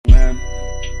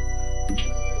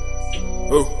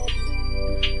Ooh,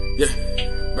 yeah,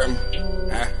 baby,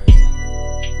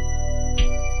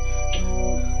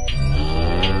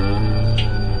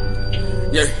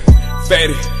 yeah,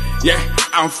 faded, yeah,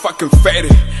 I'm fucking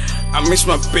faded. I miss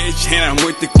my bitch and I'm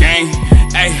with the gang.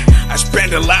 Ayy, I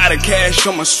spend a lot of cash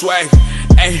on my swag.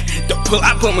 Ayy, the pull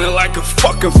I put me like a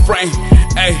fucking frame.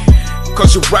 Ayy,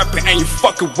 cause you rapping and you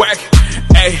fucking whack.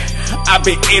 Ayy, I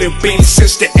been eating beans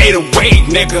since the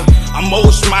 808, nigga. I'm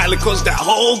old smiling cause that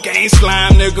whole gang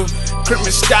slime, nigga.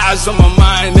 Criminal styles on my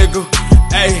mind, nigga.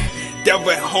 Ayy,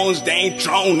 devil at homes, they ain't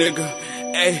drone, nigga.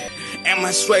 Ayy, and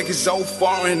my swag is so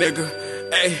foreign, nigga.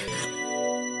 Ayy.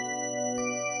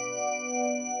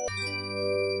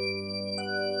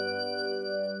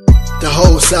 The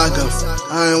whole saga,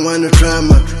 I ain't want no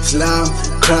drama. Slime,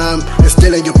 crime, and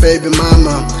stealing your baby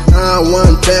mama. I don't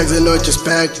want bags and not just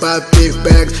packed by big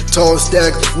bags. Tall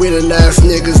stacks, we the last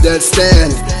niggas that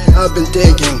stand. I've been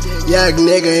thinking, yak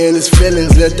nigga in his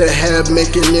feelings. Let the hab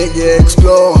make a nigga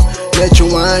explore. Let you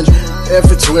wind, if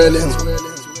it's willing.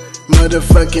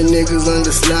 Motherfucking niggas on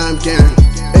the slime gang.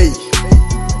 Hey.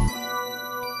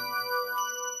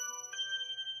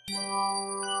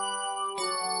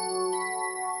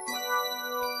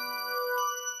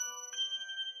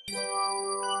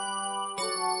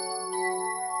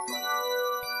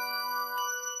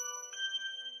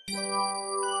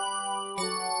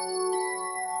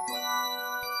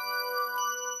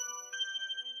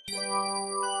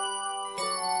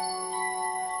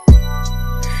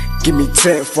 Give me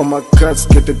 10 for my cuts,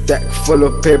 get the deck full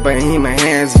of paper in my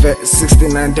hands. Vet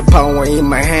 69 the power in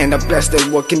my hand. I blast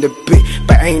that work in the beat,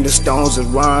 but ain't the stones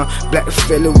around. Black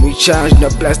fella we charge, now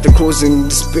blast the cruising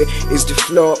the spit. It's the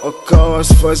floor of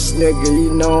cars, first nigga,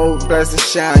 you know. Blast the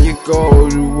shine, you go.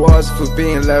 Rewards for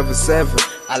being level 7.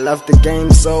 I love the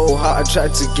game so hard, I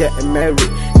tried to get married.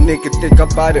 Nigga think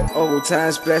about the old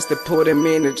times, blast to put him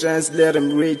in the trance, let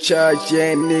him recharge.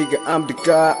 Yeah nigga, I'm the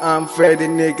guy, I'm Freddy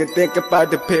nigga. Think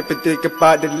about the paper, think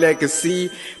about the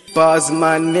legacy. Bars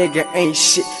my nigga ain't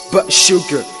shit but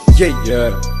sugar.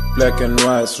 Yeah, black and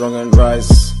white, strong and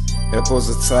rise.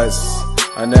 Hypostatize,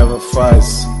 I never fight.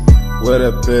 With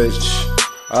a bitch,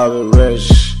 I'll be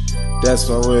rich. That's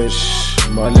my wish.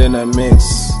 Marlena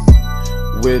mix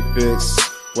with pigs.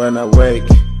 When I wake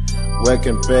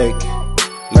and bake,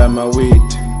 like my weed.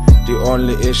 The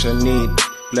only ish I need,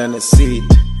 plant a seed.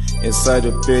 Inside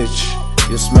a bitch,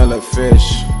 you smell like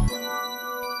fish.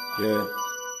 Yeah,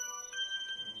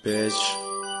 bitch.